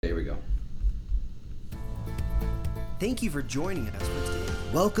here we go. Thank you for joining us for today.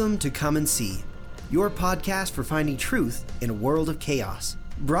 Welcome to Come and See, your podcast for finding truth in a world of chaos.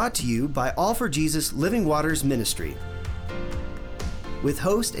 Brought to you by All for Jesus Living Waters Ministry. With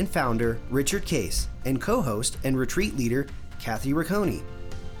host and founder Richard Case and co-host and retreat leader Kathy Ricconi.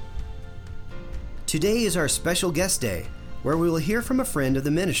 Today is our special guest day, where we will hear from a friend of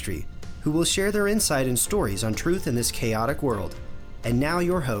the ministry who will share their insight and stories on truth in this chaotic world. And now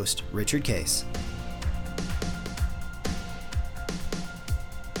your host, Richard Case.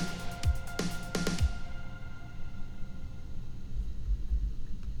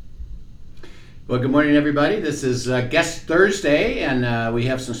 Well, good morning, everybody. This is Guest Thursday, and we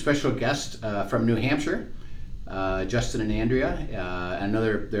have some special guests from New Hampshire, Justin and Andrea.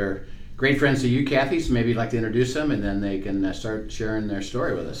 They're great friends of you, Kathy, so maybe you'd like to introduce them, and then they can start sharing their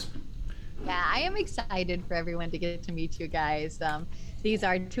story with us. Yeah, I am excited for everyone to get to meet you guys. These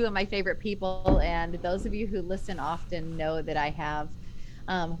are two of my favorite people, and those of you who listen often know that I have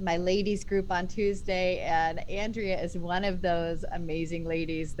my ladies group on Tuesday, and Andrea is one of those amazing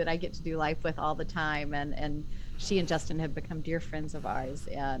ladies that I get to do life with all the time, and she and Justin have become dear friends of ours.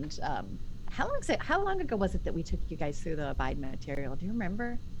 And how long ago was it that we took you guys through the Abide material? Do you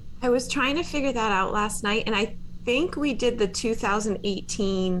remember? I was trying to figure that out last night, and I think we did the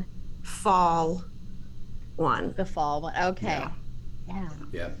 2018 fall one. The fall one. Okay.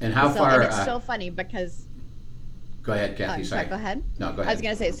 Yeah. And how far? And it's so funny because. Go ahead, Kathy. Sorry. Go ahead. No, go ahead. I was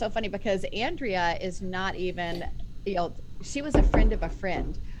going to say it's so funny because Andrea is not even, she was a friend of a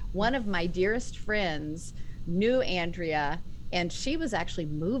friend. One of my dearest friends knew Andrea, and she was actually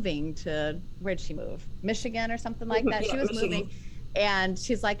moving to, where'd she move? Michigan or something like that. She was moving. And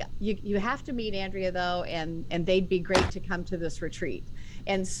she's like, you have to meet Andrea though, and they'd be great to come to this retreat.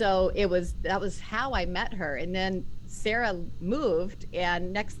 And so that was how I met her. And then Sarah moved,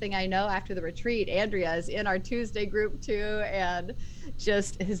 and next thing I know, after the retreat, Andrea is in our Tuesday group too, and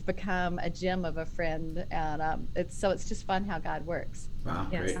just has become a gem of a friend. And it's just fun how God works. Wow,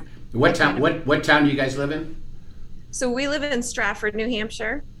 Yes. great. What town do you guys live in? So we live in Stratford, New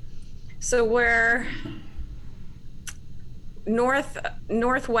Hampshire. So we're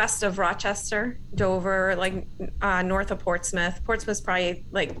northwest of Rochester, Dover, like north of Portsmouth. Portsmouth's probably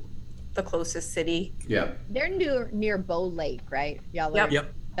like the closest city. Yeah. They're near Bow Lake, right? Y'all are,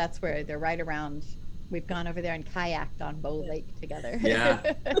 Yep. That's where they're right around. We've gone over there and kayaked on Bow Lake together. Yeah.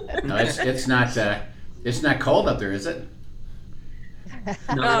 No, it's not cold up there, is it?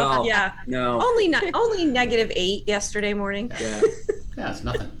 Not at all. Yeah. No. Only -8 yesterday morning. Yeah. Yeah, it's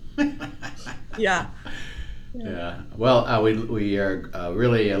nothing. Yeah. Yeah. Well, we are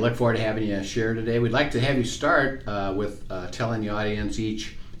really look forward to having you share today. We'd like to have you start with telling the audience,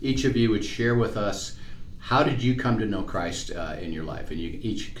 each of you would share with us, how did you come to know Christ in your life? And you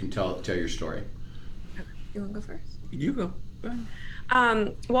each can tell your story. You want to go first? You go. Go ahead.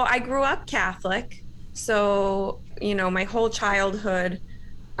 Well, I grew up Catholic, so my whole childhood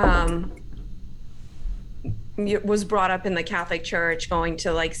was brought up in the Catholic Church, going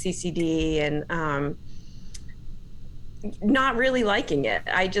to like CCD and not really liking it.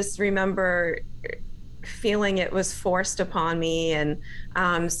 I just remember feeling it was forced upon me, and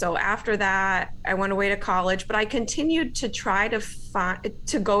so after that I went away to college, but I continued to try to find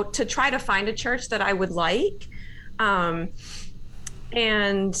a church that I would like,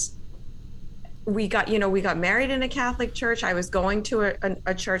 and we got married in a Catholic church. I was going to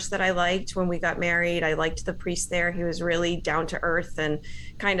a church that I liked when we got married. I liked the priest there. He was really down to earth and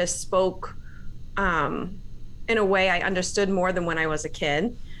kind of spoke in a way I understood more than when I was a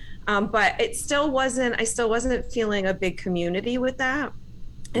kid. But I still wasn't feeling a big community with that.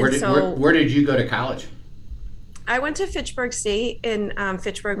 Where did you go to college? I went to Fitchburg State in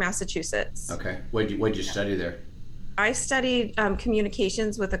Fitchburg, Massachusetts. Okay. What'd you study there? I studied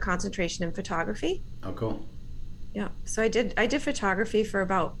communications with a concentration in photography. Oh, cool. Yeah. So I did photography for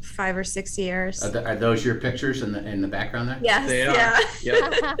about 5 or 6 years. Are those your pictures in the background there? Yes. They are. Yeah.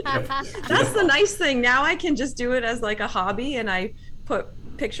 Yep. That's the nice thing. Now I can just do it as like a hobby, and I put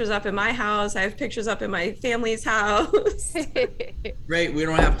pictures up in my house. I have pictures up in my family's house. Great. We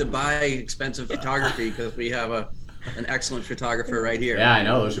don't have to buy expensive photography because we have an excellent photographer right here. Yeah, I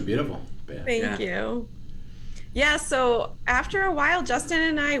know. Those are beautiful. Yeah. Thank you. Yeah. So after a while, Justin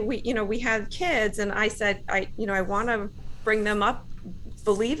and I, we had kids, and I said, I want to bring them up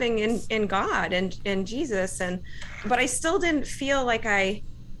believing in God and in Jesus, but I still didn't feel like I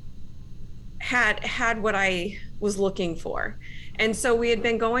had what I was looking for. And so we had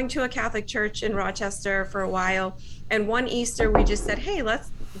been going to a Catholic church in Rochester for a while, and one Easter we just said, hey,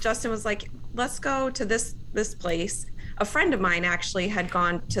 Justin was like, let's go to this place. a friend of mine actually had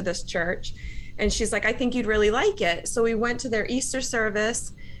gone to this church, and she's like, I think you'd really like it. So we went to their Easter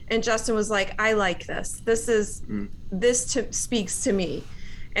service, and Justin was like, I like this. Speaks to me.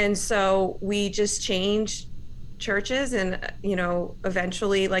 And so we just changed churches, and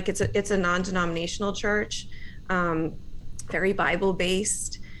eventually, like, it's a non-denominational church, very Bible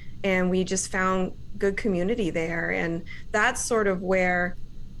based, and we just found good community there. And that's sort of where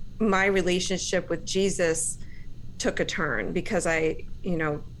my relationship with Jesus took a turn, because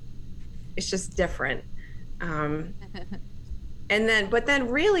it's just different. But then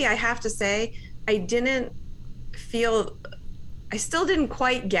really, I have to say, I still didn't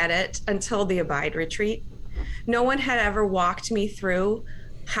quite get it until the Abide retreat. No one had ever walked me through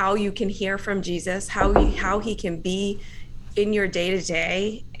how you can hear from Jesus, how he can be in your day to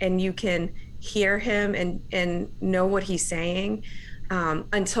day, and you can hear him and know what he's saying,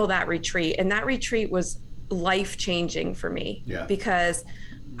 until that retreat. And that retreat was life changing for me, because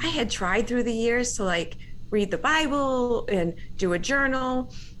I had tried through the years to like read the Bible and do a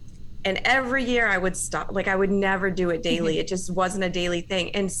journal. And every year I would stop, like I would never do it daily. It just wasn't a daily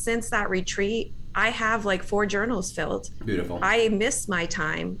thing. And since that retreat, I have like 4 journals filled. Beautiful. I miss my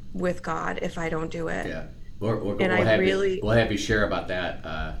time with God if I don't do it. Yeah. We'll have you share about that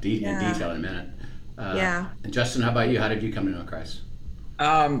in detail in a minute. And Justin, how about you? How did you come to know Christ?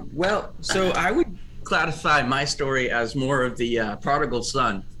 Well, so I would classify my story as more of the prodigal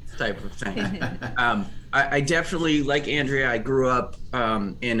son type of thing. I definitely, like Andrea, I grew up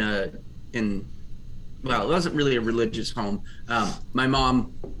well, it wasn't really a religious home. My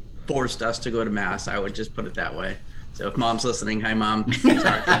mom forced us to go to mass. I would just put it that way. So if mom's listening, hi mom. Sorry.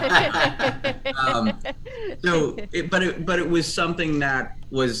 But it was something that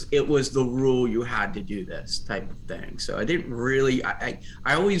was the rule. You had to do this type of thing. So I didn't really, I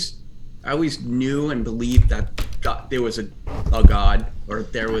always knew and believed that there was a God, or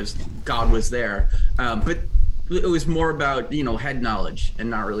God was there. But it was more about, head knowledge and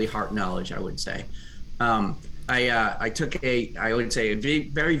not really heart knowledge, I would say. I took a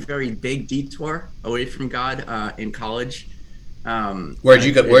very, very big detour away from God in college. Where'd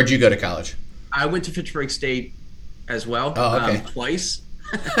you go to college? I went to Fitchburg State as well. Oh, okay. Twice.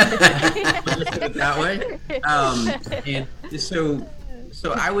 Just put it that way. And so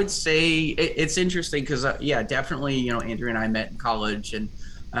I would say it's interesting because definitely, Andrew and I met in college, and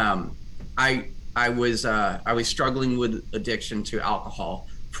I was struggling with addiction to alcohol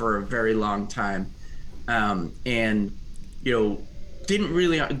for a very long time. And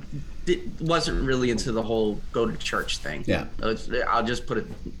wasn't really into the whole go to church thing. Yeah. I'll just put it,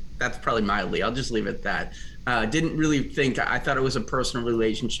 that's probably mildly, I'll just leave it at that. Didn't really think, I thought it was a personal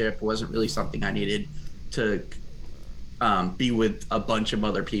relationship. It wasn't really something I needed to be with a bunch of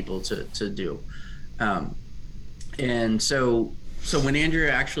other people to do. And so when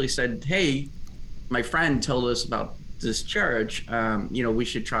Andrea actually said, hey, my friend told us about this church, we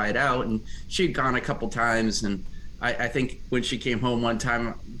should try it out. And she'd gone a couple times, and I think when she came home one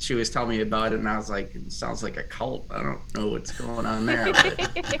time, she was telling me about it, and I was like, it sounds like a cult. I don't know what's going on there.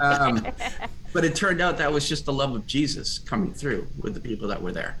 But it turned out that was just the love of Jesus coming through with the people that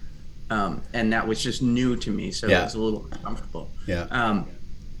were there. And that was just new to me, so it was a little uncomfortable. Yeah.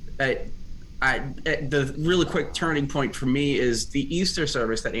 The really quick turning point for me is the Easter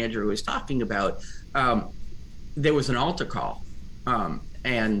service that Andrew was talking about. There was an altar call,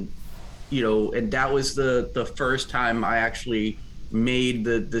 and that was the first time I actually made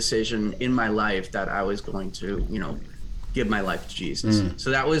the decision in my life that I was going to, give my life to Jesus.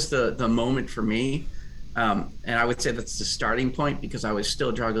 So that was the moment for me. And I would say that's the starting point, because I was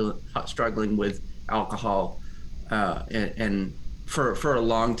still struggling with alcohol, and for a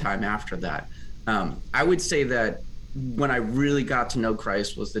long time after that. I would say that when I really got to know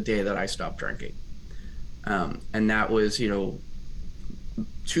Christ was the day that I stopped drinking. And that was,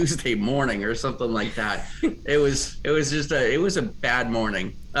 Tuesday morning or something like that. It was a bad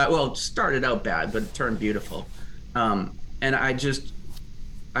morning. It started out bad, but it turned beautiful. And I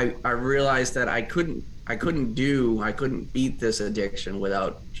realized that I couldn't beat this addiction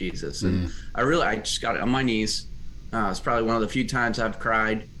without Jesus. And I just got on my knees. It's probably one of the few times I've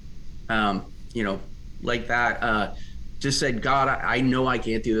cried, like that. Just said, God, I know I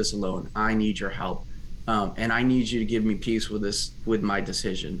can't do this alone. I need your help. And I need you to give me peace with my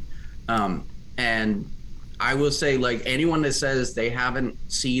decision. And I will say, like, anyone that says they haven't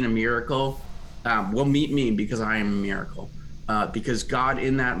seen a miracle, will meet me, because I am a miracle. Because God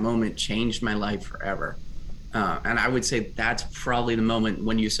in that moment changed my life forever. And I would say that's probably the moment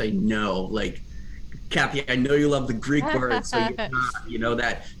when you say no. Like, Kathy, I know you love the Greek word, so that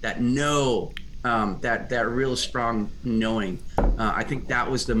no that real strong knowing. I think that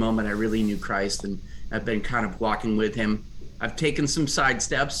was the moment I really knew Christ, and I've been kind of walking with him. I've taken some side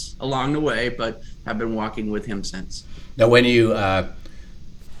steps along the way, but I've been walking with him since. Now, when you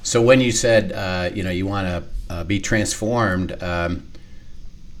said you want to be transformed,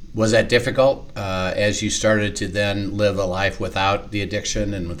 was that difficult as you started to then live a life without the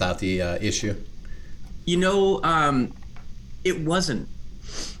addiction and without the issue? It wasn't.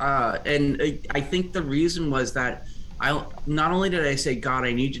 And I think the reason was that not only did I say, God,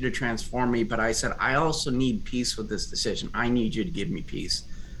 I need you to transform me, but I said, I also need peace with this decision. I need you to give me peace.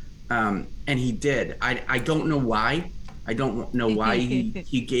 And he did. I don't know why. I don't know why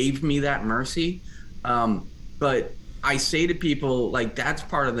he gave me that mercy. But I say to people, like, that's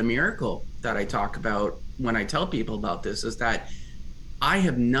part of the miracle that I talk about when I tell people about this, is that I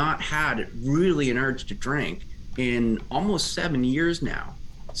have not had really an urge to drink in almost 7 years now,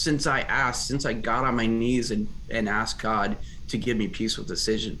 since I got on my knees and asked God to give me peace with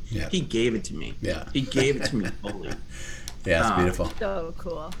decision. Yeah. He gave it to me. Yeah. He gave it to me fully. Yeah, it's beautiful. So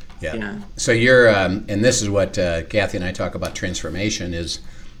cool. Yeah. So you're, and this is what Kathy and I talk about transformation is,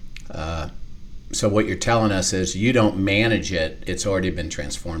 so what you're telling us is you don't manage it, it's already been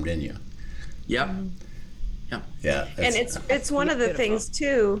transformed in you. Yep. Mm-hmm. Yeah. And it's one of the things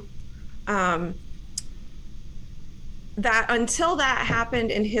too, that until that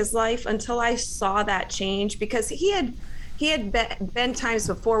happened in his life, until I saw that change, because he had been times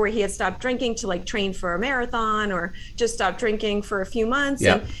before where he had stopped drinking to like train for a marathon or just stopped drinking for a few months,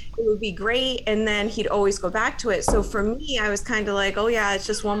 and it would be great, and then he'd always go back to it. So for me, I was kind of like, oh yeah, it's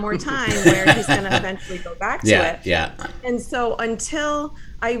just one more time where he's going to eventually go back to it. Yeah. And so until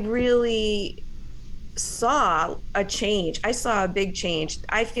I really saw a change, I saw a big change,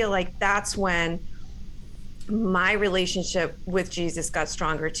 I feel like that's when my relationship with Jesus got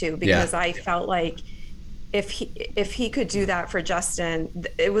stronger too, because I felt like if he could do that for Justin,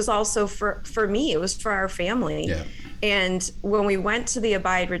 it was also for me, it was for our family. Yeah. And when we went to the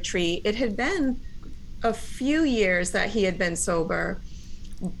Abide retreat, it had been a few years that he had been sober,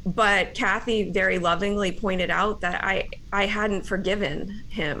 but Kathy very lovingly pointed out that I hadn't forgiven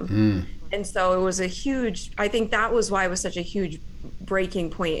him. And so it was I think that was why it was such a huge breaking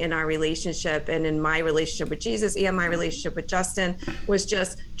point in our relationship and in my relationship with Jesus and my relationship with Justin, was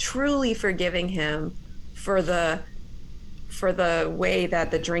just truly forgiving him for the way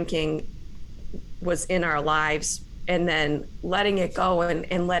that the drinking was in our lives, and then letting it go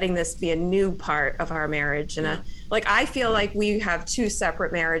and letting this be a new part of our marriage. And I feel like we have two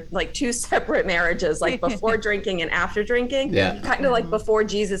separate marriages, like before drinking and after drinking, kind of like before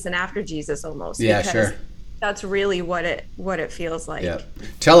Jesus and after Jesus almost. Yeah, sure. That's really what it feels like. Yeah.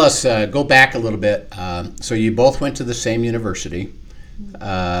 Tell us, go back a little bit. So you both went to the same university.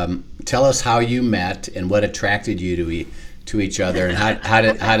 Tell us how you met and what attracted you to each other, and how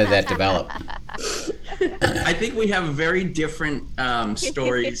did that develop? I think we have very different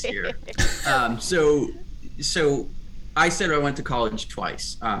stories here. So I said I went to college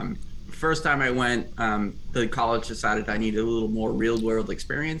twice. First time I went, the college decided I needed a little more real world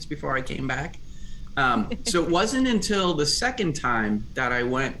experience before I came back. So it wasn't until the second time that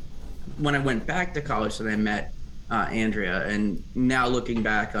when I went back to college, that I met Andrea. And now looking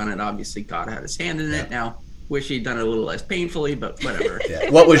back on it, obviously God had his hand in it. Now, wish he'd done it a little less painfully, but whatever.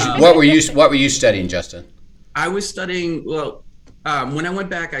 What were you studying, Justin? I was studying, when I went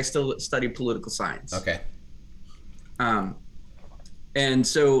back, I still studied political science. Okay. And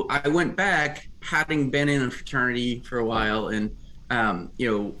so I went back, having been in a fraternity for a while, and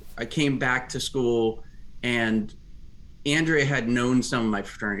I came back to school, and Andrea had known some of my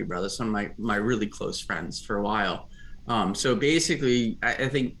fraternity brothers, some of my really close friends for a while. So basically, I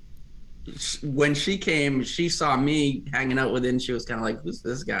think when she came, she saw me hanging out with it, and she was kind of like, who's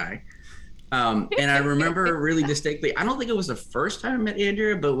this guy? And I remember really distinctly, I don't think it was the first time I met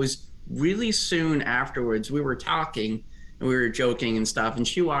Andrea, but it was really soon afterwards. We were talking and we were joking and stuff, and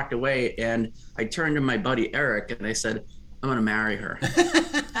she walked away, and I turned to my buddy Eric and I said, I'm gonna marry her.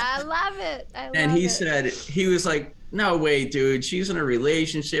 I love it. And he was like, no way, dude, she's in a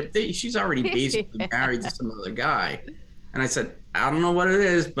relationship. She's already basically married to some other guy. And I said, I don't know what it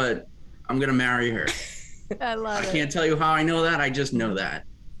is, but I'm gonna marry her. I can't tell you how I know that. I just know that.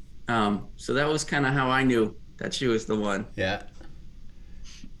 So that was kind of how I knew that she was the one. Yeah.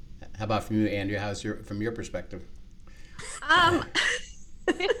 How about from you, Andrea? From your perspective?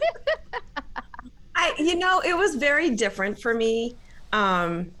 It was very different for me.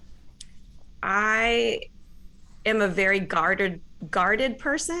 I am a very guarded guarded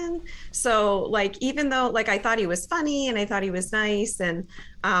person. So like, even though like I thought he was funny and I thought he was nice, and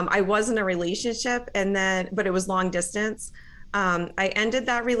I was in a relationship, and then, but it was long distance. I ended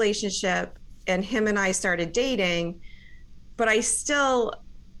that relationship and him and I started dating, but I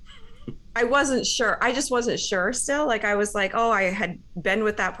wasn't sure. I just wasn't sure still. Like I was like, oh, I had been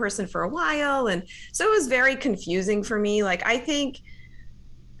with that person for a while. And so it was very confusing for me. Like I think,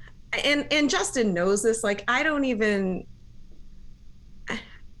 and Justin knows this, like I don't know.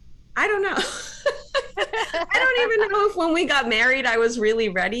 I don't even know if when we got married, I was really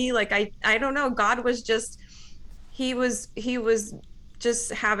ready. Like I don't know. God was just, he was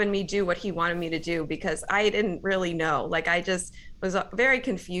just having me do what he wanted me to do, because I didn't really know. Like I just was very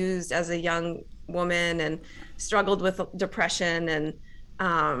confused as a young woman and struggled with depression.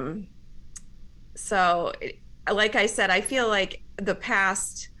 And so like I said, I feel like the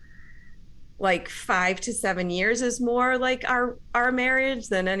past like 5 to 7 years is more like our marriage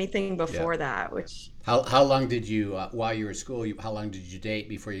than anything before that. Which how long did you while you were at school, how long did you date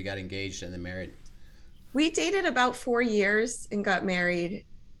before you got engaged and then married? we dated about 4 years and got married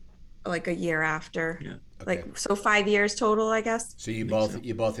like a year after. Yeah. Okay. Like, so 5 years total, I guess. So you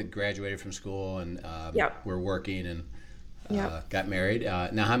both had graduated from school and Yep. were working and Yep. got married.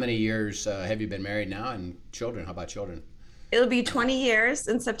 Now, how many years have you been married now, and children? How about children? It'll be 20 years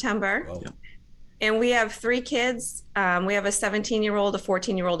in September. Well, And we have 3 kids. We have a 17-year-old, a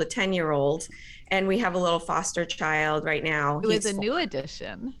 14-year-old, a 10-year-old, and we have a little foster child right now. It was a new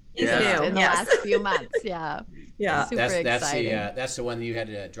addition. He's Yeah. new. In the Yes. last few months. Yeah. Yeah. Super that's exciting. that's the one that you had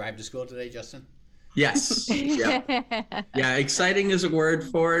to drive to school today, Justin? Yes. Yeah. Yeah. Exciting is a word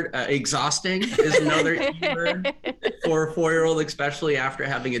for it. Exhausting is another word for a 4-year-old, especially after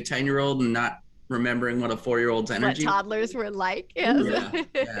having a 10-year-old and not remembering what a 4-year-old's What energy. toddlers were like. Yes. Yeah.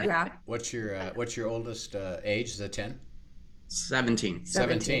 Yeah. Yeah. What's your oldest age? Is it 10? 17.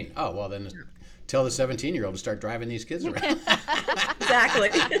 17. Oh, well then tell the 17-year-old to start driving these kids around. Exactly.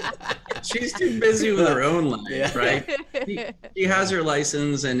 She's too busy with her own life, Yeah. right? She has her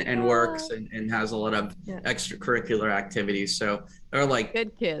license and works and has a lot of extracurricular activities. So they're like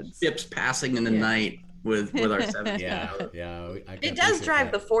Good kids. ships passing in the night with our 17. Yeah. I can It does appreciate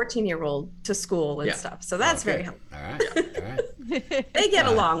drive that. the 14-year-old to school and Yeah. stuff. So that's Okay. very helpful. All right. All right. They get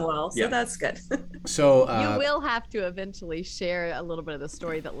along well. So yeah. that's good. So You will have to eventually share a little bit of the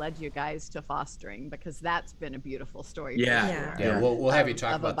story that led you guys to fostering, because that's been a beautiful story. for Yeah. sure. Yeah, we'll have you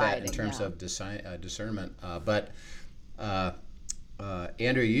talk of about that in abiding, terms yeah. of discernment. But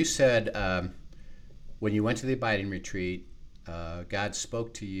Andrew, you said when you went to the abiding retreat, God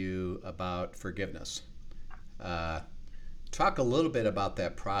spoke to you about forgiveness. Talk a little bit about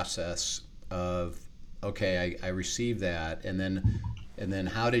that process of, okay, I received that, and then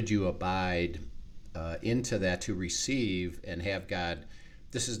how did you abide into that to receive and have God?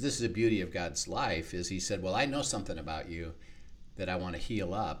 This is the beauty of God's life, is He said, well, I know something about you that I want to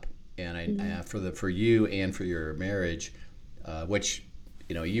heal up, and I for you and for your marriage, which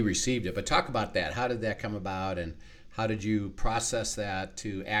you received it. But talk about that. How did that come about, and how did you process that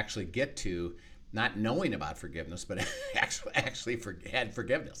to actually get to not knowing about forgiveness, but actually had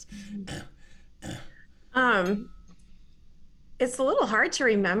forgiveness? It's a little hard to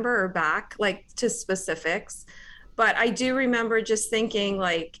remember back like to specifics, but I do remember just thinking,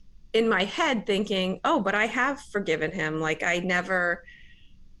 like in my head thinking, oh, but I have forgiven him. Like I never,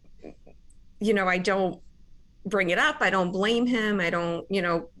 I don't bring it up. I don't blame him. I don't,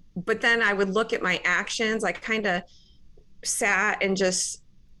 but then I would look at my actions. I kind of sat and just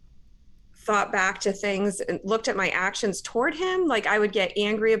thought back to things and looked at my actions toward him. Like I would get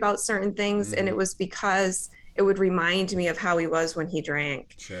angry about certain things, and it was because it would remind me of how he was when he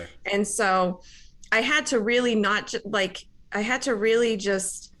drank. Sure. And so I had to really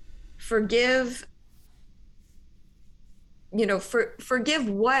just forgive, forgive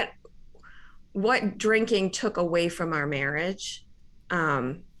what drinking took away from our marriage.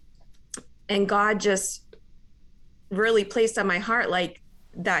 And God just really placed on my heart, like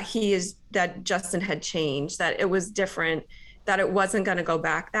that that Justin had changed, that it was different, that it wasn't going to go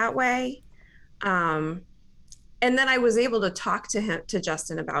back that way. And then I was able to talk to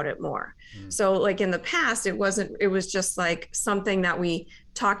Justin about it more. So like in the past, it was just like something that we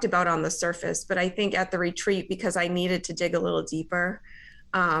talked about on the surface. But I think at the retreat, because I needed to dig a little deeper,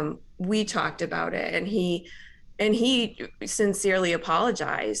 we talked about it, and he sincerely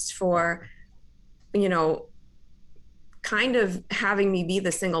apologized for, kind of having me be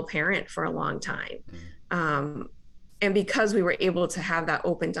the single parent for a long time. And because we were able to have that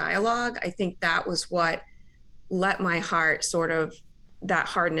open dialogue, I think that was what let my heart sort of, that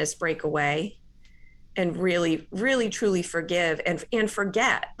hardness break away. really, really, truly forgive and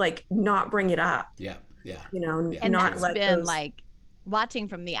forget, like not bring it up. Yeah. Yeah. And Not that's let been those... like watching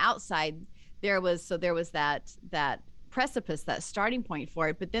from the outside. There was that precipice, that starting point for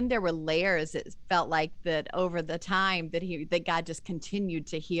it, but then there were layers. It felt like that over the time that God just continued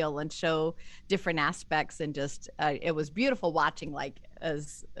to heal and show different aspects, and just it was beautiful watching, like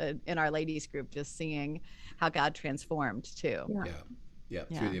as in our ladies group, just seeing how God transformed too. Yeah.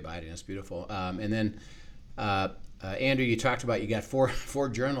 Through the abiding. That's beautiful. And then Andrew, you talked about you got four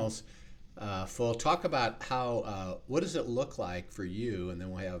journals full. Talk about how what does it look like for you, and then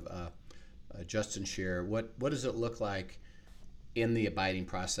we'll have Justin share what does it look like in the abiding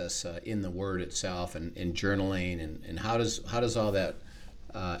process, in the Word itself, and in journaling, and how does all that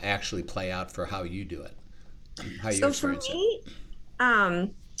actually play out for how you do it, how you experience it?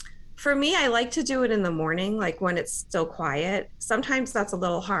 For me, I like to do it in the morning, like when it's still quiet. Sometimes that's a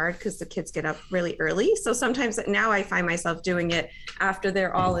little hard because the kids get up really early. So sometimes now I find myself doing it after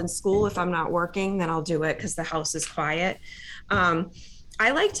they're all in school. If I'm not working, then I'll do it because the house is quiet.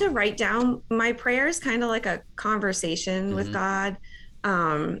 I like to write down my prayers, kind of like a conversation with God.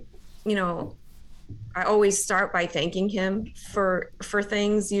 You know, I always start by thanking him for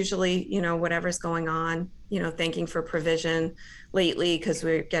things, usually, you know, whatever's going on, you know, thanking for provision lately because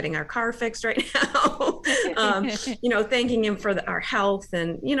we're getting our car fixed right now. You know, thanking him for our health,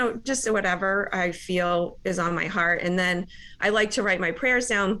 and, you know, just whatever I feel is on my heart. And then I like to write my prayers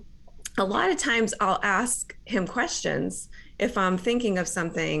down. A lot of times I'll ask him questions if I'm thinking of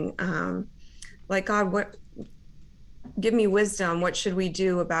something, like, God, give me wisdom. What should we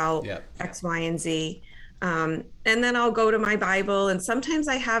do about X, Y, and Z? And then I'll go to my Bible, and sometimes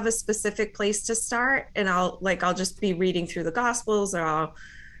I have a specific place to start, and I'll just be reading through the Gospels, or I'll,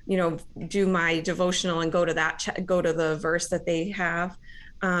 you know, do my devotional and go to the verse that they have,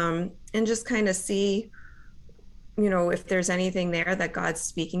 and just kind of see, you know, if there's anything there that God's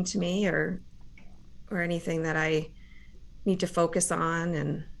speaking to me, or anything that I need to focus on.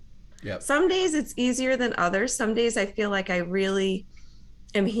 And some days it's easier than others. Some days I feel like I really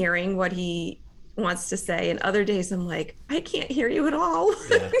am hearing what he wants to say, and other days I'm like, I can't hear you at all.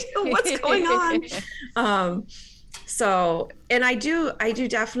 What's going on? So, and I do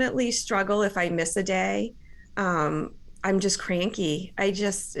definitely struggle if I miss a day. I'm just cranky.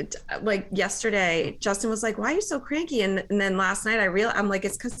 Like yesterday, Justin was like, why are you so cranky? And then last night I'm like,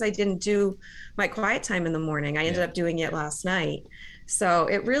 it's because I didn't do my quiet time in the morning. I ended up doing it last night. So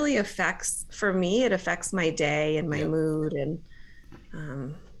it really affects my day and my mood.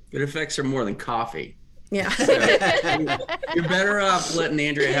 And it affects her more than coffee. Yeah. So you're better off letting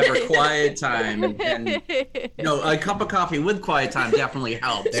Andrea have her quiet time, and you know, a cup of coffee with quiet time definitely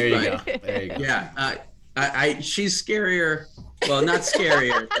helps. There you go. Yeah. She's scarier. Well, not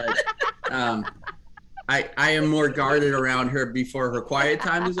scarier, but I am more guarded around her before her quiet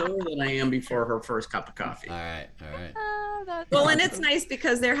time is over than I am before her first cup of coffee. All right. Oh, that's well, awesome. And it's nice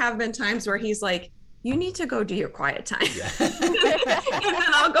because there have been times where he's like, you need to go do your quiet time. And then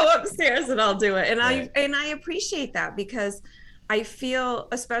I'll go upstairs and I'll do it. And I appreciate that, because I feel,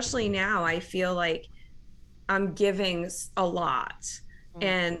 especially now, I feel like I'm giving a lot,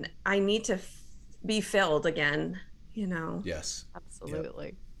 and I need to be filled again, you know? Yes. Absolutely.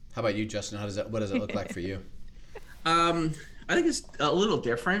 Yep. How about you, Justin? What does it look like for you? I think it's a little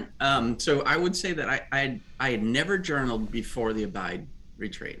different. So I would say that I had never journaled before the Abide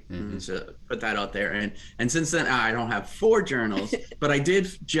retreat. So put that out there. And since then, I don't have 4 journals, but I did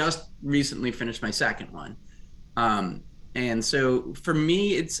just recently finish my second one. And so for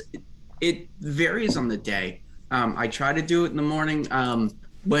me, it varies on the day. I try to do it in the morning.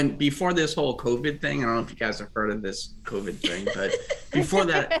 Before this whole COVID thing, I don't know if you guys have heard of this COVID thing, but before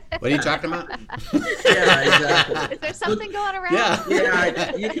that, what are you talking about? Yeah, exactly. Is there something going around?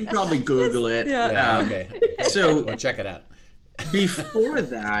 Yeah, you can probably Google it. Okay. So we'll check it out. Before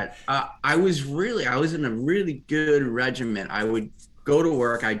that, I was in a really good regimen. I would go to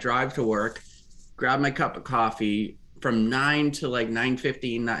work, I drive to work, grab my cup of coffee from 9 to like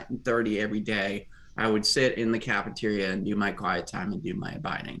 9:15, 9:30 every day. I would sit in the cafeteria and do my quiet time and do my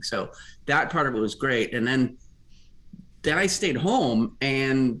abiding. So that part of it was great. And then I stayed home,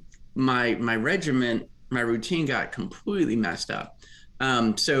 and my regimen, my routine got completely messed up.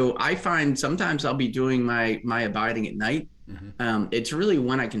 So I find sometimes I'll be doing my abiding at night. It's really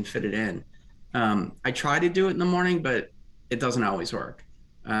when I can fit it in. I try to do it in the morning, but it doesn't always work.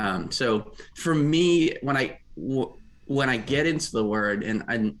 So for me, when I get into the Word,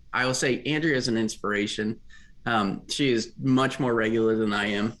 and I will say Andrea is an inspiration. She is much more regular than I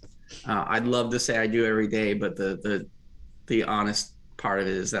am. I'd love to say I do every day, but the honest part of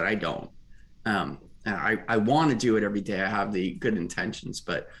it is that I don't. and I want to do it every day. I have the good intentions,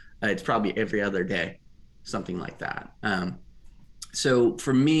 but it's probably every other day, something like that. So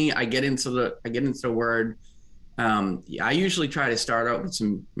for me, I get into the word. I usually try to start out with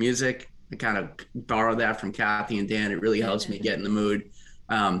some music. I kind of borrow that from Kathy and Dan. It really helps me get in the mood.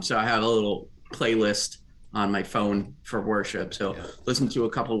 So I have a little playlist on my phone for worship. So listen to a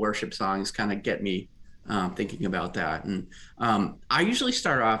couple of worship songs, kind of get me thinking about that. And I usually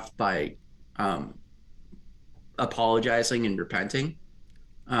start off by apologizing and repenting.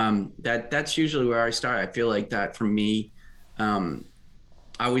 That's usually where I start. I feel like that for me, I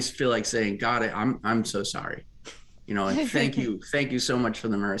always feel like saying, God, I'm so sorry, and thank you so much for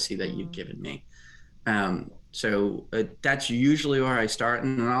the mercy that you've given me. So that's usually where I start,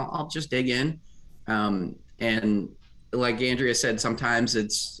 and I'll just dig in. And like Andrea said, sometimes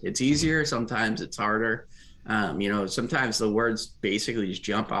it's easier, sometimes it's harder. Sometimes the words basically just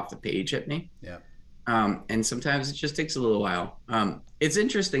jump off the page at me. Yeah. And sometimes it just takes a little while. It's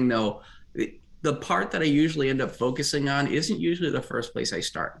interesting though, the part that I usually end up focusing on isn't usually the first place I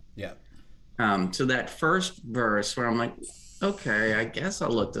start. Yeah. So that first verse where I'm like, okay, I guess I'll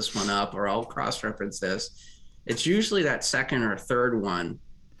look this one up or I'll cross-reference this. It's usually that second or third one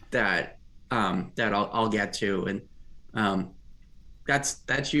that I'll get to, and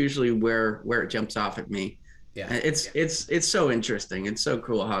that's usually where it jumps off at me. Yeah. And it's so interesting. It's so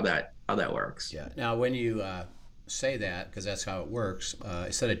cool how that works. Yeah. Now, when you say that, because that's how it works,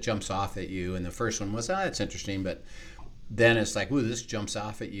 it said it jumps off at you, and the first one was, it's interesting, but then it's like, ooh, this jumps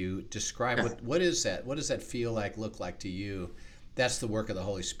off at you. Describe what is that? What does that feel like, look like to you? That's the work of the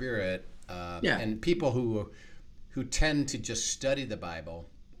Holy Spirit. And people who tend to just study the Bible,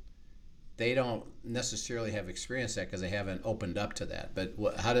 they don't necessarily have experienced that because they haven't opened up to that. But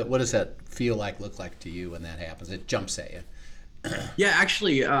what does that feel like, look like to you when that happens? It jumps at you. Yeah,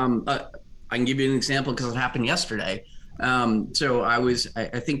 actually, I can give you an example because it happened yesterday. So I was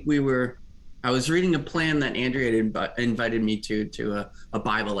reading a plan that Andrea had invited me to a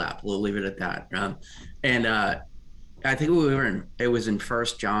Bible app. We'll leave it at that. And I think it was in 1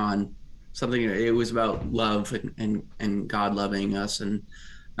 John, something. It was about love and God loving us. And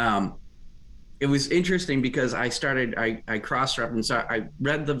it was interesting because I cross-referenced. I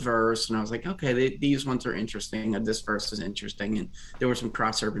read the verse and I was like, okay, these ones are interesting. This verse is interesting. And there were some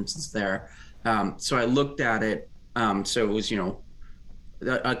cross-references there. So I looked at it. So it was,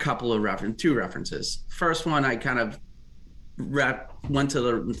 a couple of two references. First one, I kind of went to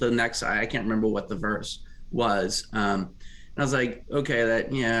the next. I can't remember what the verse was. And I was like, okay,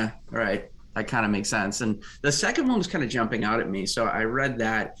 all right. That kind of makes sense. And the second one was kind of jumping out at me. So I read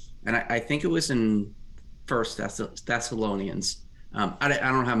that, and I think it was in First Thessalonians. I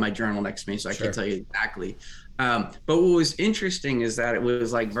don't have my journal next to me, so I can't tell you exactly. But what was interesting is that it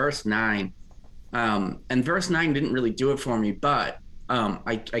was like verse 9. And verse 9 didn't really do it for me, but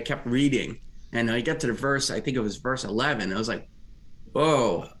I kept reading, and I got to the verse, I think it was verse 11. I was like,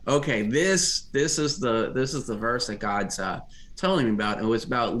 whoa, okay, this is the verse that God's telling me about. It was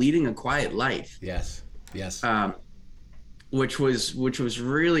about leading a quiet life. Yes. Which was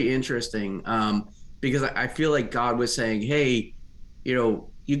really interesting, because I feel like God was saying, hey,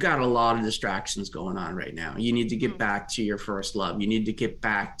 you got a lot of distractions going on right now. You need to get back to your first love. You need to get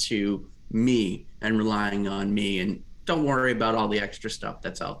back to me and relying on me, and don't worry about all the extra stuff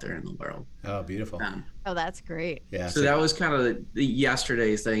that's out there in the world. Oh, beautiful. Oh, that's great. Yeah. So that was kind of the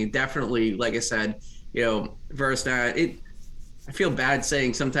yesterday's thing. Definitely, like I said, verse 9, I feel bad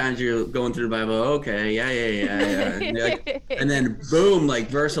saying sometimes you're going through the Bible, okay, yeah. And then boom, like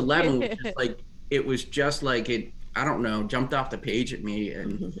verse 11, it was just like it, I don't know, jumped off the page at me.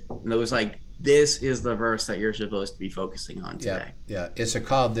 And it was like, this is the verse that you're supposed to be focusing on today. Yeah. It's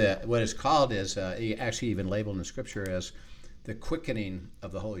what it's called is actually even labeled in the scripture as the quickening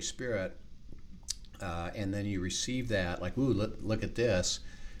of the Holy Spirit. And then you receive that, like, ooh, look at this,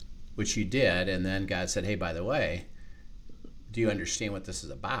 which you did. And then God said, hey, by the way, do you understand what this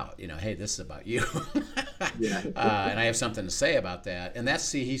is about? Hey, this is about you. And I have something to say about that. And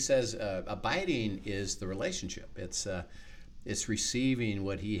he says, abiding is the relationship. It's receiving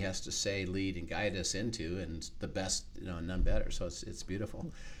what he has to say, lead and guide us into, and the best, none better. So it's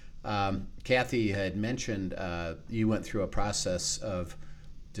beautiful. Kathy had mentioned you went through a process of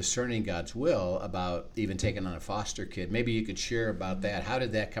discerning God's will about even taking on a foster kid. Maybe you could share about that. How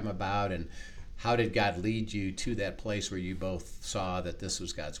did that come about, and how did God lead you to that place where you both saw that this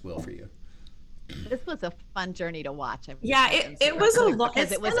was God's will for you? This was a fun journey to watch. It was a long,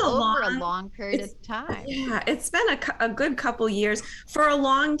 because it was over a long period of time. Yeah, it's been a good couple years. For a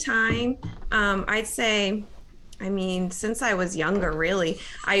long time, I'd say I mean, since I was younger, really.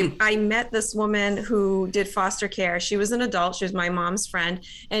 I met this woman who did foster care. She was an adult. She was my mom's friend,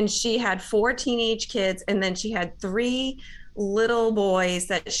 and she had 4 teenage kids, and then she had 3 little boys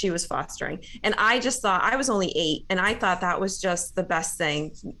that she was fostering. And I just thought, I was only 8, and I thought that was just the best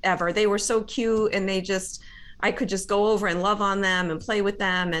thing ever. They were so cute, and I could just go over and love on them and play with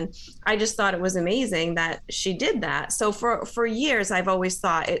them. And I just thought it was amazing that she did that. So for years, I've always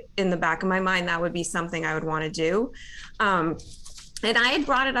thought it in the back of my mind, that would be something I would want to do. And I had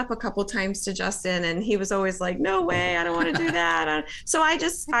brought it up a couple times to Justin, and he was always like, no way, I don't want to do that. So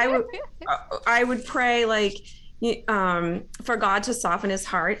I would pray like, for God to soften his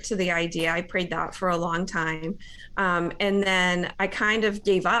heart to the idea. I prayed that for a long time. And then I kind of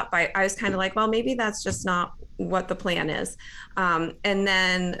gave up. I was kind of like, well, maybe that's just not what the plan is. And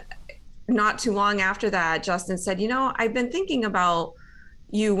then not too long after that, Justin said, I've been thinking about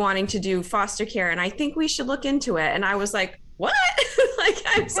you wanting to do foster care, and I think we should look into it. And I was like, what? Like,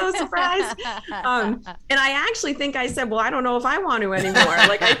 I'm so surprised. And I actually think I said, well, I don't know if I want to anymore.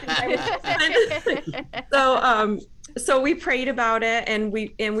 Like, I think so we prayed about it, and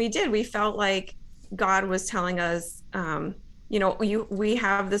we did. We felt like God was telling us, we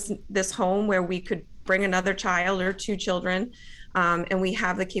have this home where we could bring another child or 2 children, and we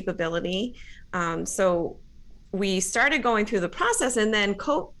have the capability. So we started going through the process, and then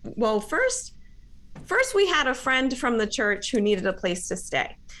First, we had a friend from the church who needed a place to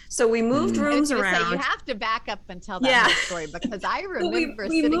stay. So we moved rooms around. You have to back up and tell that whole story, because I remember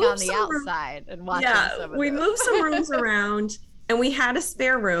sitting on the outside and watching some of we this. moved some rooms around, and we had a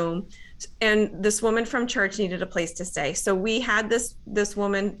spare room, and this woman from church needed a place to stay. So we had this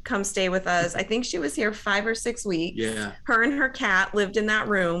woman come stay with us. I think she was here 5 or 6 weeks. Yeah. Her and her cat lived in that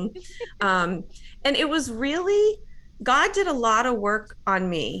room. And it was really, God did a lot of work on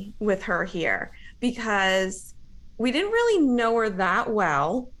me with her here, because we didn't really know her that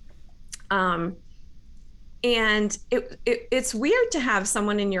well. And it's weird to have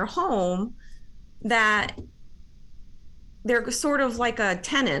someone in your home that they're sort of like a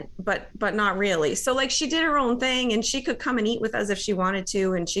tenant, but not really. So like, she did her own thing, and she could come and eat with us if she wanted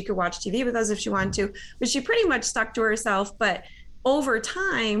to, and she could watch TV with us if she wanted to, but she pretty much stuck to herself. But over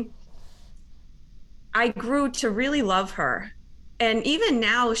time, I grew to really love her. And even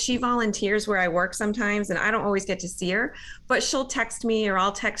now, she volunteers where I work sometimes, and I don't always get to see her, but she'll text me or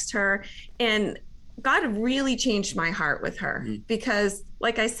I'll text her. And God really changed my heart with her, because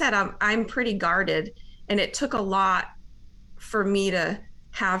like I said, I'm pretty guarded, and it took a lot for me to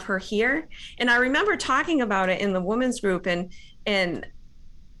have her here. And I remember talking about it in the women's group, and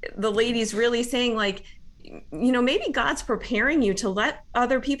the ladies really saying like, maybe God's preparing you to let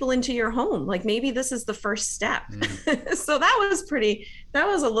other people into your home. Like, maybe this is the first step. So that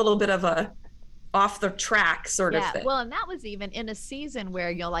was a little bit of a off the track sort of thing. Well, and that was even in a season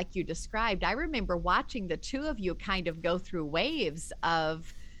where, like you described, I remember watching the 2 of you kind of go through waves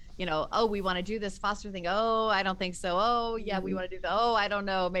of, oh, we want to do this foster thing. Oh, I don't think so. Oh, yeah, we want to do I don't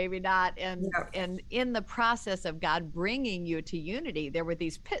know, maybe not. And in the process of God bringing you to unity, there were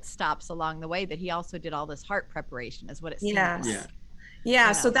these pit stops along the way that he also did all this heart preparation, is what it seems like.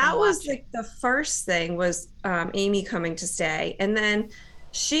 Yeah. So that was like the first thing was Amy coming to stay, and then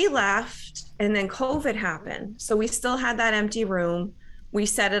she left, and then COVID happened. So we still had that empty room. We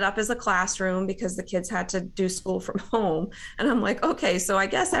set it up as a classroom because the kids had to do school from home. And I'm like, okay, so I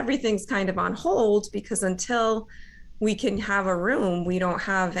guess everything's kind of on hold, because until we can have a room, we don't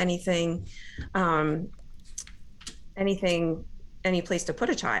have any place to put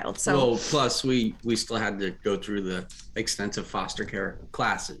a child. So well, plus we still had to go through the extensive foster care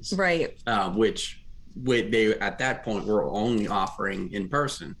classes, right? Which they at that point were only offering in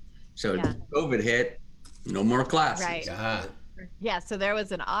person. So COVID hit, no more classes. Right. Yeah, so there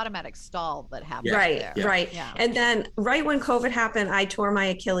was an automatic stall that happened. Right. Yeah. And then right when COVID happened, I tore my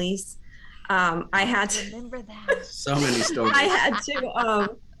Achilles. I had to remember that. So many stories. I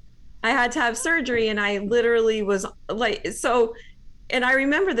had to have surgery, and I literally was like, so, and I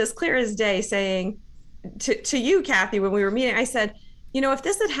remember this clear as day saying to you, Kathy, when we were meeting, I said, if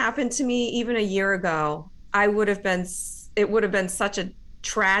this had happened to me even a year ago, it would have been such a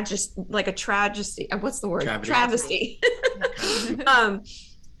tragedy. What's the word? Travesty.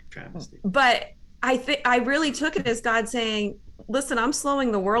 Travesty. But I really took it as God saying, listen, I'm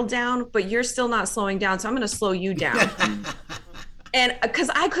slowing the world down, but you're still not slowing down. So I'm going to slow you down. And because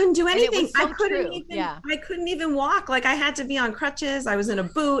I couldn't do anything, so I couldn't even walk. Like, I had to be on crutches. I was in a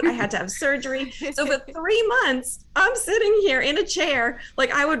boot. I had to have surgery. So for 3 months, I'm sitting here in a chair.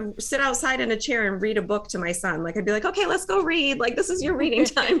 Like, I would sit outside in a chair and read a book to my son. Like, I'd be like, okay, let's go read. Like, this is your reading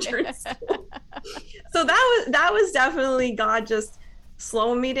time during school. So that was definitely God just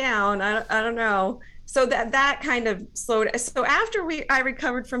slowing me down. I don't know. So that kind of slowed. So after I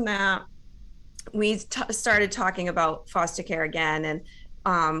recovered from that, we started talking about foster care again,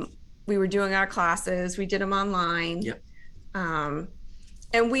 and we were doing our classes. We did them online. Yep.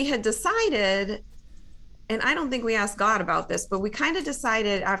 And we had decided, and I don't think we asked God about this, but we kind of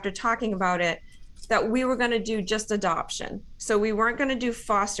decided after talking about it that we were going to do just adoption. So we weren't going to do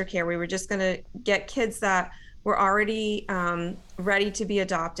foster care. We were just going to get kids that were already ready to be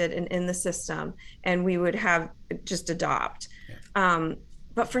adopted and in the system, and we would have just adopt. Yeah.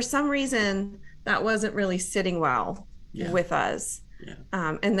 But for some reason, that wasn't really sitting well with us.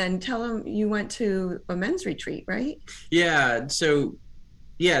 Yeah. And then tell them you went to a men's retreat, right? Yeah. So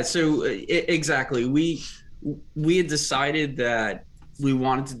exactly. We had decided that we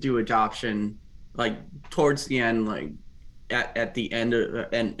wanted to do adoption, like towards the end, like at the end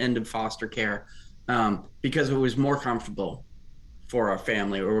of foster care, because it was more comfortable for our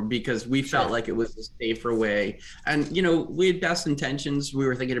family, or because we felt like it was a safer way. And we had best intentions. We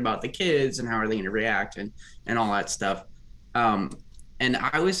were thinking about the kids and how are they going to react and all that stuff. And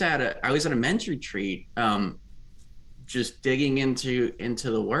I was at a men's retreat, just digging into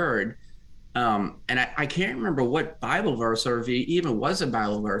the Word, and I can't remember what Bible verse, or if it even was a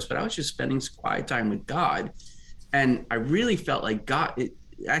Bible verse, but I was just spending some quiet time with God, and I really felt like God.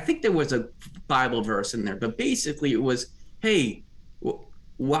 I think there was a Bible verse in there, but basically it was, "Hey,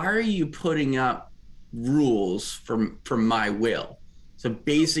 why are you putting up rules from my will?" So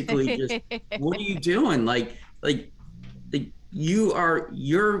basically, just what are you doing? Like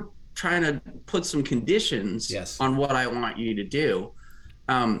you're trying to put some conditions on what I want you to do.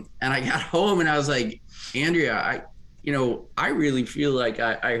 And I got home and I was like, Andrea, I really feel like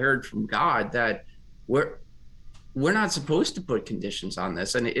I heard from God that we're not supposed to put conditions on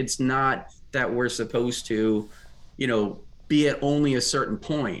this. And it's not that we're supposed to, be at only a certain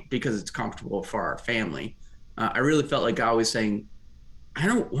point because it's comfortable for our family. I really felt like God was saying, I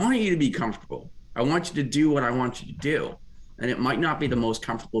don't want you to be comfortable. I want you to do what I want you to do. And it might not be the most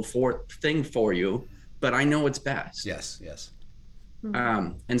comfortable thing for you, but I know it's best. Yes.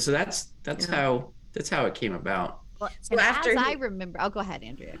 And so that's how it came about. Well, so after I remember, I'll go ahead,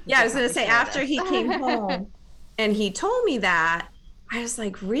 Andrea. Yeah, I was going to say, after he came home and he told me that, I was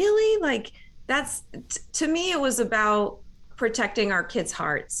like, really? Like, that's to me, it was about protecting our kids'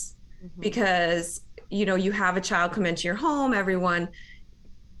 hearts, because you have a child come into your home, everyone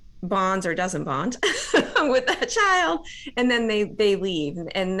bonds or doesn't bond with that child, and then they leave,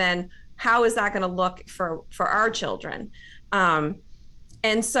 and then how is that going to look for our children?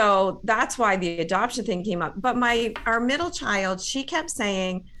 And so that's why the adoption thing came up. But our middle child, she kept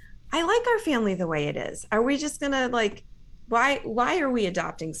saying, I like our family the way it is. Are we just gonna why are we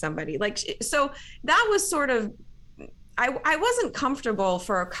adopting somebody? So that was sort of, I wasn't comfortable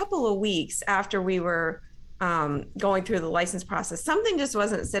for a couple of weeks after we were going through the license process. Something just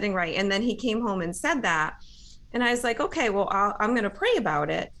wasn't sitting right. And then he came home and said that. And I was like, okay, well, I'm going to pray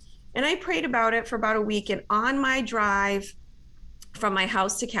about it. And I prayed about it for about a week. And on my drive from my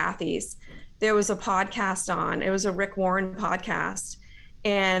house to Kathy's, there was a podcast on. It was a Rick Warren podcast.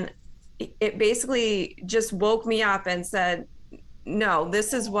 And it basically just woke me up and said, no,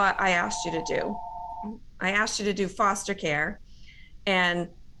 this is what I asked you to do. I asked you to do foster care, and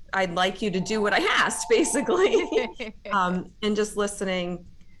I'd like you to do what I asked, basically. And just listening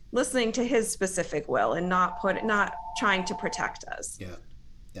to his specific will, and not trying to protect us.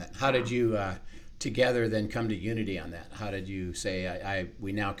 Yeah. How did you together then come to unity on that? How did you say,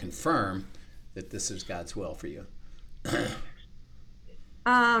 we now confirm that this is God's will for you?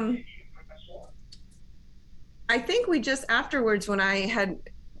 I think we just afterwards, when I had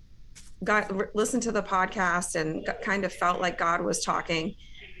listened to the podcast and kind of felt like God was talking,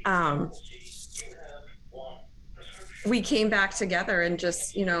 we came back together and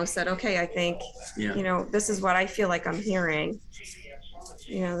just, said, okay, I think, this is what I feel like I'm hearing.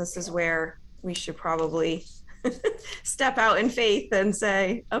 This is where we should probably step out in faith and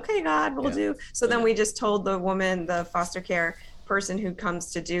say, okay, God, we'll do. So then we just told the woman, the foster care person who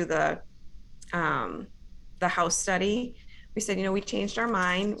comes to do the house study, we said, we changed our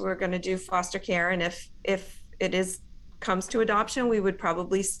mind. We're going to do foster care. And if it comes to adoption, we would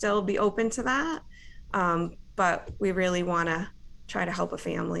probably still be open to that. But we really want to try to help a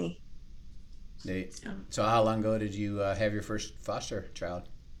family. Nate, so how long ago did you have your first foster child?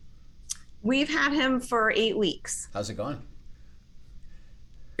 We've had him for 8 weeks. How's it going?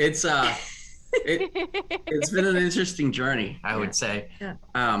 It's it's been an interesting journey, I would say.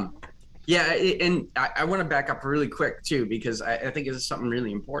 And I want to back up really quick too, because I think it's something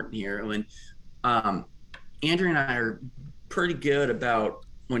really important here. um, Andrea and I are pretty good about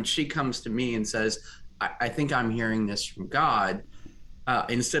when she comes to me and says, I think I'm hearing this from God,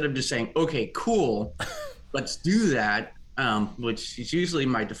 instead of just saying, okay, cool, let's do that, which is usually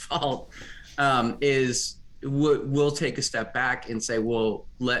my default, is we'll take a step back and say, well,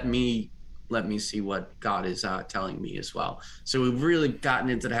 let me see what God is telling me as well. So we've really gotten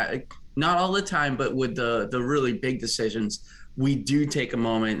into that, not all the time, but with the really big decisions, we do take a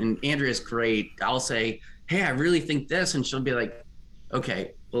moment. And Andrea's great. I'll say, hey, I really think this, and she'll be like,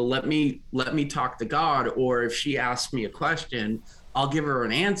 okay, well, let me talk to God. Or if she asks me a question, I'll give her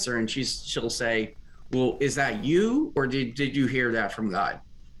an answer, and she'll say, well, is that you, or did you hear that from God?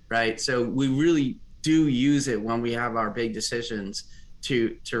 Right. So we really do use it when we have our big decisions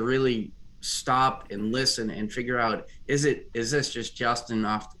to really stop and listen and figure out, is this just Justin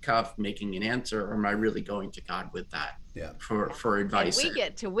off the cuff making an answer, or am I really going to God with that? Yeah. For advice. And we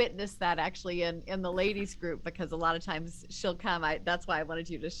get to witness that actually in the ladies group, because a lot of times she'll come. That's why I wanted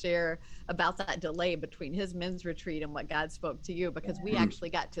you to share about that delay between his men's retreat and what God spoke to you, because we actually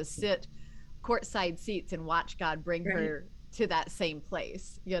got to sit courtside seats and watch God bring her to that same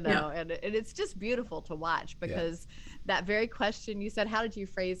place, and it's just beautiful to watch, because that very question you said, how did you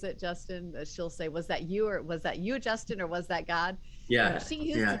phrase it, Justin? She'll say, was that you, or was that you, Justin, or was that God? Yeah. She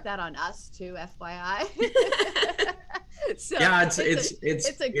used that on us too, FYI. So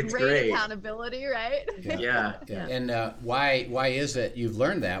it's a great accountability, right? Yeah. And why is it you've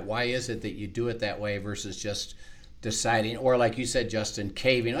learned that? Why is it that you do it that way versus just deciding, or like you said, Justin,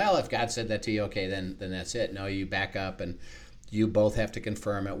 caving? Well, if God said that to you, okay, then that's it. No, you back up, and you both have to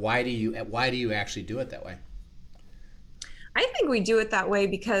confirm it. Why do you actually do it that way? I think we do it that way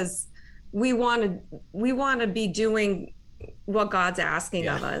because we want to be doing what God's asking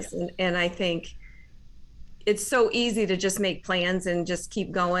of us, and I think it's so easy to just make plans and just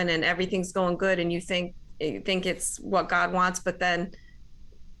keep going, and everything's going good, and you think it's what God wants, but then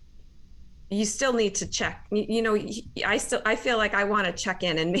you still need to check. I feel like I want to check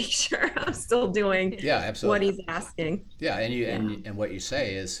in and make sure I'm still doing what he's asking. Yeah, and what you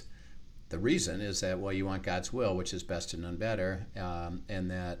say is, the reason is that, well, you want God's will, which is best and none better, and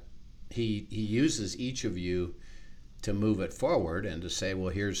that he uses each of you to move it forward and to say, well,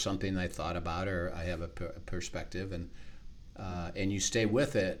 here's something I thought about, or I have a perspective, and you stay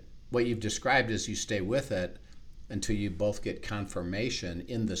with it. What you've described is you stay with it until you both get confirmation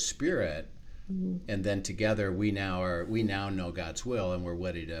in the Spirit, and then together we now know God's will, and we're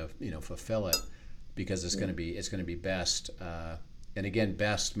ready to fulfill it, because it's going to be best. And again,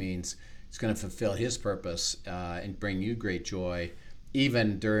 best means it's going to fulfill His purpose and bring you great joy,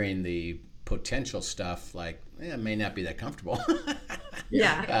 even during the potential stuff, like it may not be that comfortable.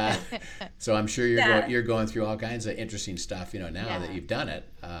 So I'm sure you're going through all kinds of interesting stuff, now that you've done it,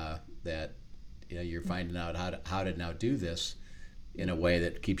 that you're finding out how to now do this in a way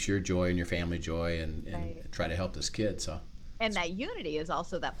that keeps your joy and your family joy, and try to help this kid. So. And that unity is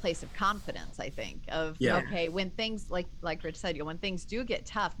also that place of confidence, I think, of, okay, when things, like Rich said, when things do get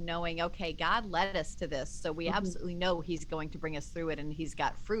tough, knowing, okay, God led us to this, so we absolutely know He's going to bring us through it, and He's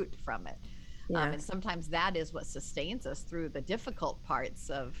got fruit from it. And sometimes that is what sustains us through the difficult parts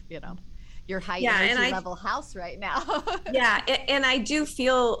of, your high energy level house right now. And I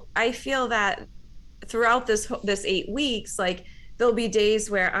feel that throughout this 8 weeks, like, there'll be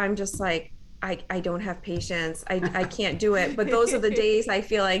days where I'm just like, I don't have patience. I can't do it. But those are the days I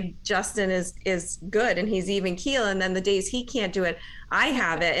feel like Justin is good and he's even keel. And then the days he can't do it, I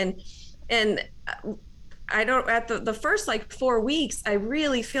have it. And I don't, at the first 4 weeks, I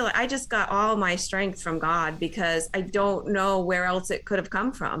really feel like I just got all my strength from God, because I don't know where else it could have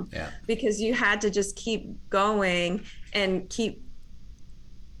come from. Because you had to just keep going and keep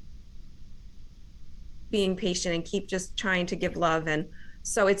being patient and keep just trying to give love. And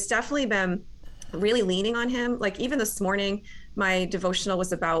so it's definitely been really leaning on Him. Like, even this morning, my devotional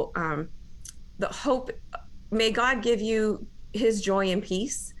was about the hope. May God give you His joy and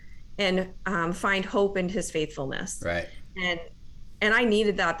peace, and find hope in His faithfulness. Right. And I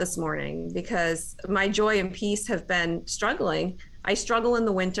needed that this morning, because my joy and peace have been struggling. I struggle in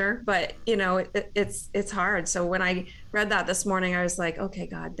the winter, but it's hard. So when I read that this morning, I was like, okay,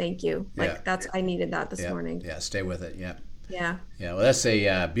 God, thank you. I needed that this morning. Yeah. Stay with it. Yeah. Yeah. Well, that's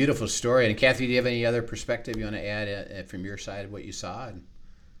a beautiful story. And Kathy, do you have any other perspective you want to add from your side of what you saw?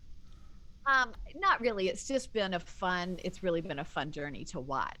 Not really. It's really been a fun journey to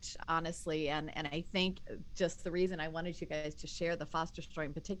watch, honestly. And I think just the reason I wanted you guys to share the Foster story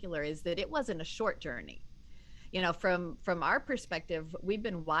in particular is that it wasn't a short journey. from our perspective, we've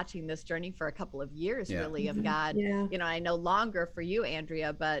been watching this journey for a couple of years, Yeah. really, of God. Yeah. I know longer for you,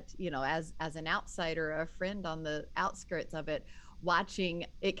 Andrea, but as an outsider, a friend on the outskirts of it, watching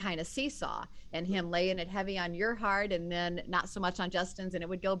it kind of seesaw, and him laying it heavy on your heart and then not so much on Justin's, and it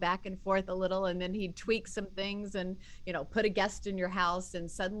would go back and forth a little, and then he'd tweak some things and put a guest in your house and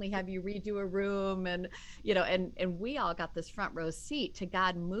suddenly have you redo a room, and and we all got this front row seat to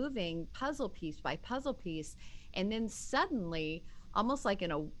God moving puzzle piece by puzzle piece. And then suddenly, almost like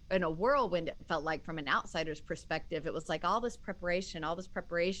in a whirlwind, it felt like, from an outsider's perspective, it was like all this preparation,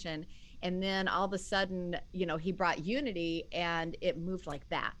 and then all of a sudden, he brought unity, and it moved like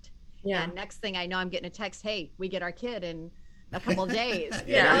that. Yeah. And next thing I know, I'm getting a text, hey, we get our kid in a couple of days.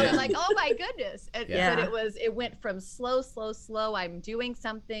 Yeah. And I'm like, oh my goodness. Yeah. But it went from slow. I'm doing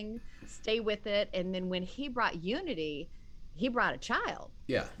something, stay with it. And then when he brought unity, he brought a child.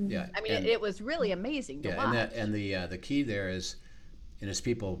 Yeah. I mean, it was really amazing to watch. And the key there is, and as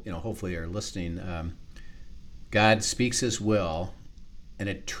people hopefully are listening, God speaks His will, and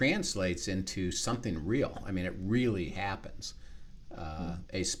it translates into something real. I mean, it really happens.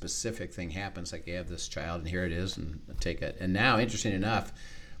 A specific thing happens, like you have this child, and here it is, and take it. And now, interesting enough,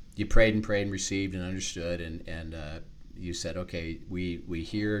 you prayed and received and understood, and you said, okay, we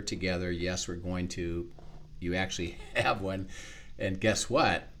hear together. Yes, we're going to. You actually have one, and guess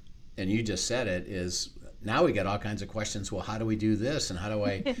what? And you just said it is. Now we got all kinds of questions. Well, how do we do this, and how do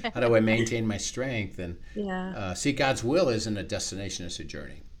I maintain my strength? And see, God's will isn't a destination; it's a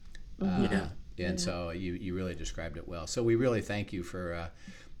journey. And so you really described it well. So we really thank you for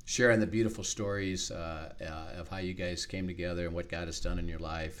sharing the beautiful stories of how you guys came together and what God has done in your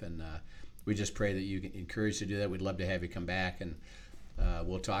life. And we just pray that you get encouraged to do that. We'd love to have you come back, and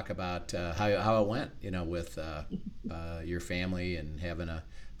we'll talk about how it went, with your family and having a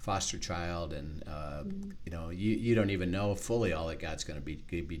foster child, and you don't even know fully all that God's going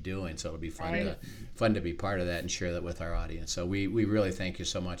to be doing. So it'll be fun to be part of that and share that with our audience. So we really thank you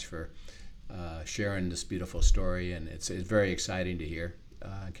so much for sharing this beautiful story, and it's very exciting to hear,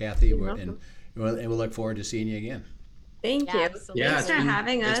 Kathy. And we'll look forward to seeing you again. Thank you. Absolutely. Thanks for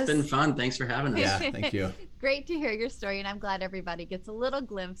having us. It's been fun. Thanks for having us. Yeah, thank you. Great to hear your story, and I'm glad everybody gets a little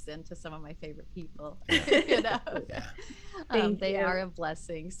glimpse into some of my favorite people. Yeah. They are a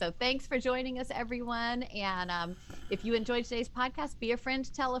blessing. So thanks for joining us, everyone. And if you enjoyed today's podcast, be a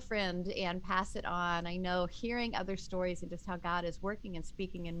friend, tell a friend, and pass it on. I know hearing other stories and just how God is working and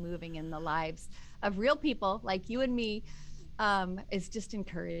speaking and moving in the lives of real people like you and me is just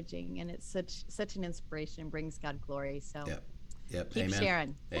encouraging, and it's such an inspiration, brings God glory. So Yep. keep Amen.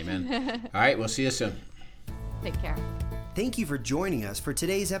 sharing. Amen. All right, we'll see you soon. Take care. Thank you for joining us for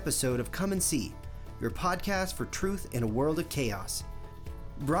today's episode of Come and See, your podcast for truth in a world of chaos.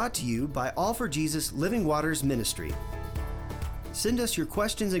 Brought to you by All for Jesus Living Waters Ministry. Send us your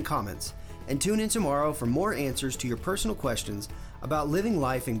questions and comments, and tune in tomorrow for more answers to your personal questions about living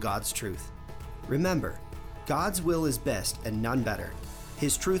life in God's truth. Remember, God's will is best and none better.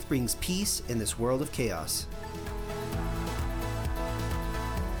 His truth brings peace in this world of chaos.